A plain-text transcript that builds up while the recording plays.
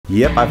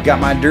Yep, I've got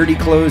my dirty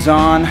clothes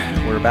on.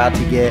 We're about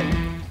to get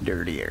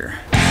dirtier.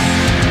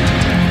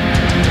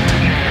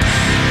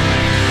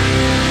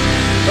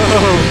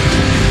 Oh.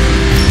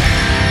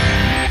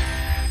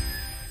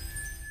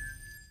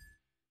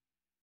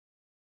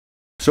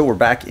 So we're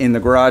back in the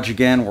garage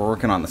again. We're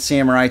working on the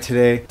Samurai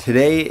today.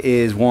 Today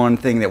is one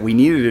thing that we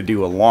needed to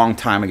do a long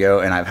time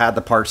ago, and I've had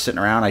the parts sitting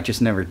around. I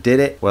just never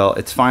did it. Well,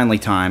 it's finally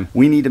time.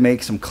 We need to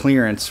make some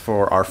clearance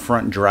for our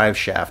front drive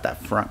shaft.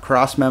 That front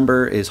cross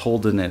member is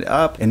holding it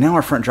up, and now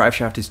our front drive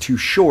shaft is too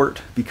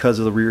short because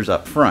of the rears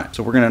up front.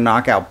 So we're gonna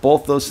knock out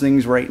both those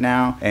things right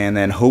now, and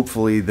then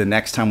hopefully the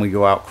next time we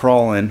go out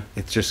crawling,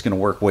 it's just gonna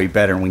work way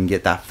better, and we can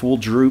get that full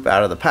droop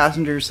out of the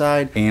passenger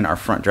side, and our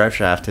front drive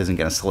shaft isn't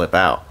gonna slip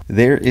out.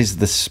 There is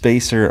the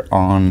spacer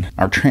on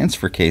our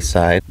transfer case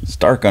side. It's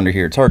dark under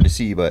here, it's hard to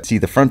see, but see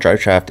the front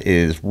drive shaft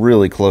is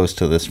really close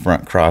to this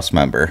front cross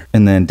member.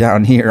 And then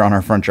down here on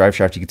our front drive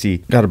shaft, you can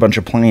see got a bunch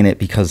of play in it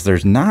because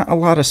there's not a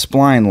lot of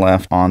spline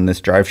left on this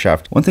drive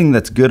shaft. One thing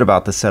that's good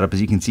about this setup is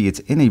you can see it's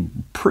in a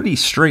pretty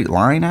straight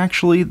line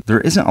actually.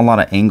 There isn't a lot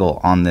of angle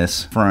on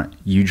this front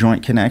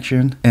U-joint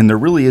connection, and there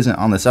really isn't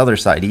on this other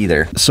side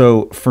either.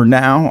 So for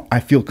now, I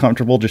feel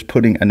comfortable just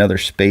putting another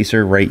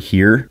spacer right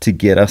here to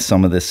get us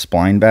some of this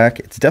spline back.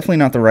 It's definitely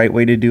not the right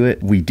way to do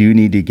it. We do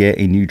need to get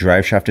a new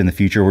drive shaft in the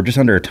future. We're just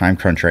under a time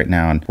crunch right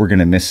now, and we're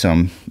gonna miss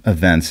some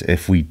events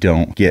if we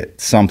don't get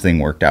something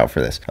worked out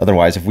for this.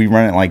 Otherwise, if we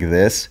run it like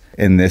this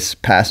and this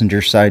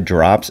passenger side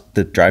drops,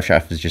 the drive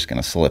shaft is just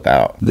gonna slip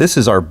out. This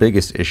is our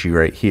biggest issue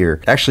right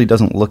here. It actually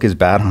doesn't look as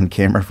bad on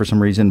camera for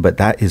some reason, but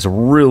that is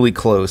really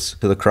close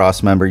to the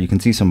cross member. You can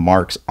see some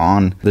marks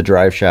on the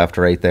drive shaft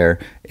right there.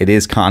 It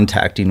is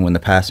contacting when the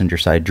passenger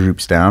side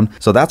droops down.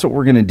 So that's what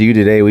we're gonna do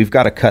today. We've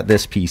gotta cut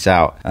this piece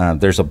out.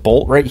 There's a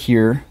bolt right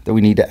here that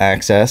we need to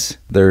access.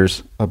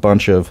 There's a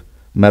bunch of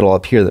metal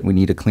up here that we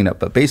need to clean up.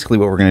 But basically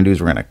what we're gonna do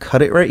is we're gonna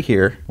cut it right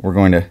here. We're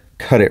going to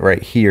cut it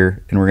right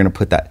here, and we're gonna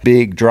put that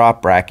big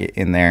drop bracket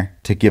in there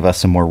to give us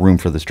some more room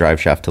for this drive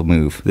shaft to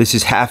move. This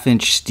is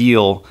 1/2-inch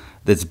steel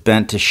that's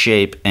bent to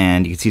shape,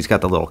 and you can see it's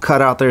got the little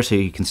cutout there so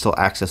you can still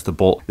access the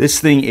bolt. This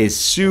thing is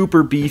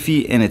super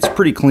beefy and it's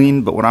pretty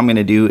clean, but what I'm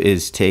gonna do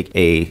is take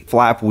a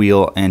flap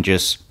wheel and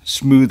just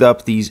smooth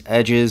up these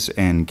edges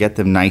and get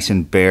them nice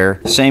and bare.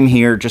 Same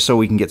here, just so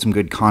we can get some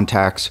good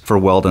contacts for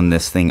welding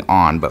this thing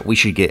on, but we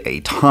should get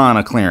a ton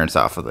of clearance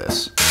off of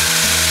this.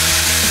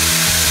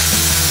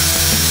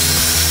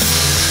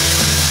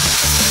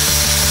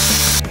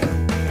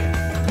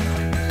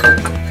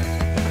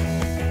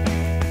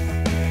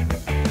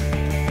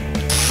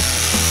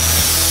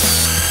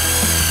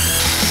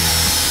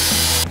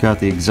 Got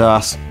the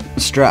exhaust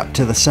strapped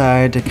to the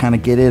side to kind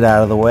of get it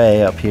out of the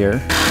way up here.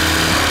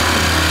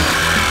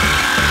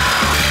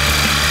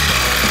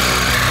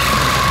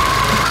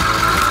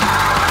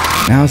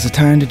 Now's the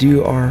time to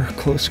do our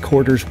close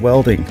quarters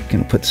welding.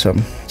 Gonna put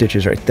some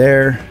stitches right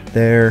there,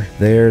 there,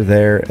 there,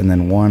 there, and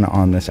then one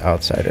on this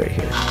outside right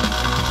here.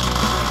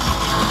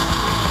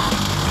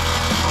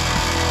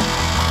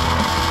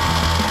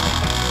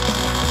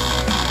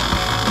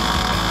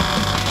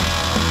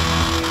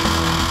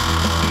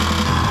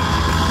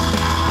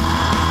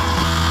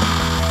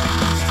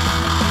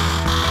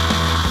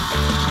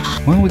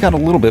 Well, we got a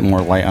little bit more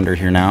light under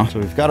here now. So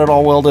we've got it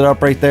all welded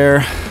up right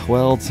there.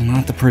 Welds,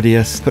 not the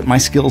prettiest. Put my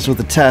skills with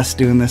the test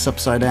doing this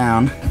upside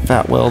down.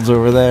 Fat welds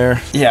over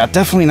there. Yeah,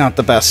 definitely not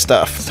the best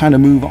stuff. It's time to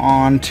move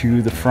on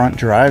to the front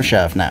drive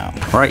shaft now.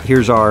 All right,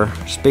 here's our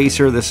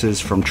spacer. This is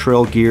from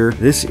Trail Gear.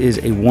 This is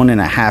a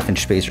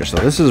 1.5-inch spacer, so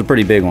this is a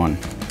pretty big one.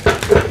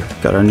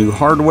 Got our new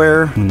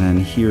hardware, and then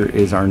here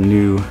is our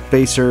new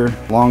spacer,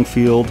 long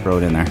field. Throw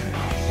it in there.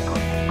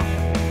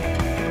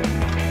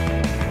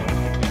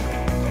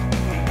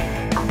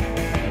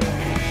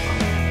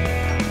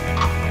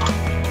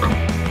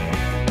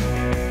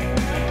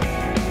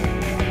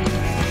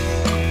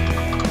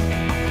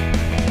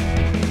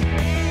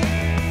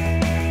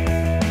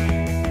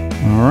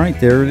 All right,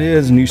 there it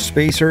is, new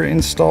spacer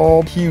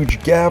installed.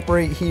 Huge gap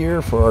right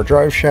here for our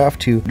drive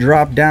shaft to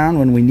drop down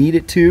when we need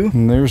it to.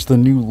 And there's the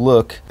new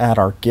look at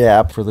our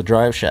gap for the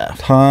drive shaft.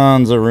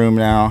 Tons of room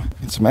now.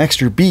 And some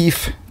extra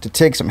beef to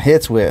take some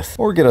hits with,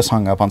 or get us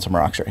hung up on some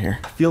rocks right here.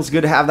 Feels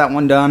good to have that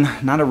one done.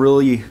 Not a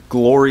really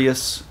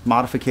glorious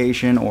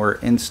modification or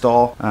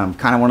install.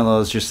 Kind of one of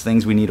those just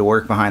things we need to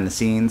work behind the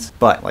scenes.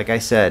 But like I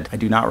said, I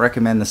do not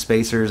recommend the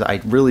spacers.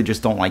 I really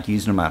just don't like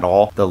using them at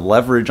all. The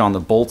leverage on the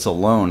bolts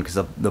alone,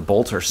 because the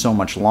bolts are so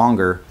much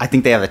longer, I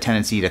think they have a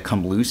tendency to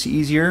come loose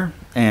easier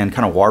and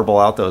kind of warble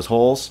out those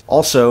holes.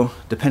 Also,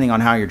 depending on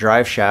how your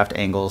drive shaft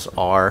angles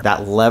are,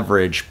 that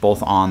leverage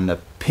both on the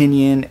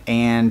pinion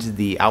and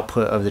the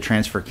output of the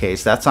transfer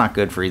case, that's not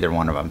good for either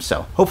one of them.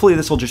 So hopefully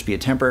this will just be a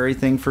temporary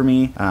thing for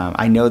me.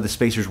 I know the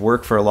spacers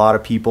work for a lot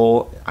of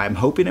people. I'm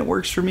hoping it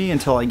works for me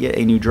until I get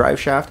a new drive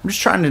shaft. I'm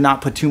just trying to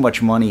not put too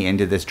much money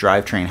into this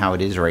drivetrain how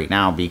it is right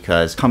now,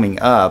 because coming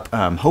up,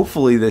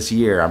 hopefully this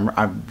year,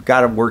 I've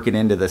got to work it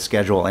into the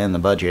schedule and the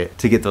budget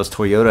to get those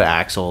Toyota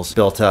axles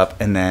built up,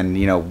 and then,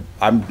 you know,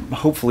 I'm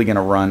hopefully going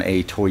to run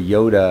a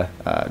Toyota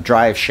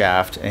drive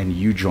shaft and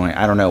U-joint.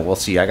 I don't know. We'll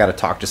see. I got to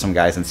talk to some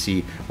guys and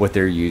see what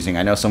they're using.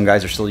 I know some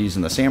guys are still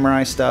using the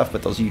Samurai stuff,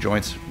 but those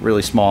U-joints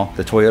really small.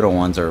 The Toyota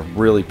ones are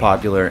really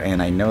popular,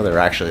 and I know they're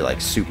actually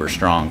like super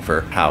strong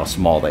for how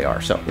small they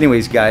are. So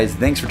anyways, guys,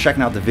 thanks for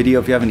checking out the video.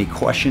 If you have any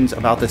questions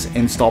about this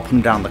install, put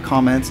them down in the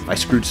comments. If I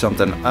screwed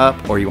something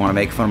up or you want to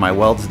make fun of my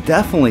welds,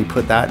 definitely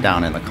put that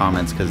down in the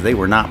comments because they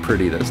were not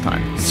pretty this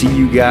time. See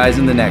you guys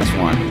in the next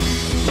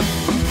one.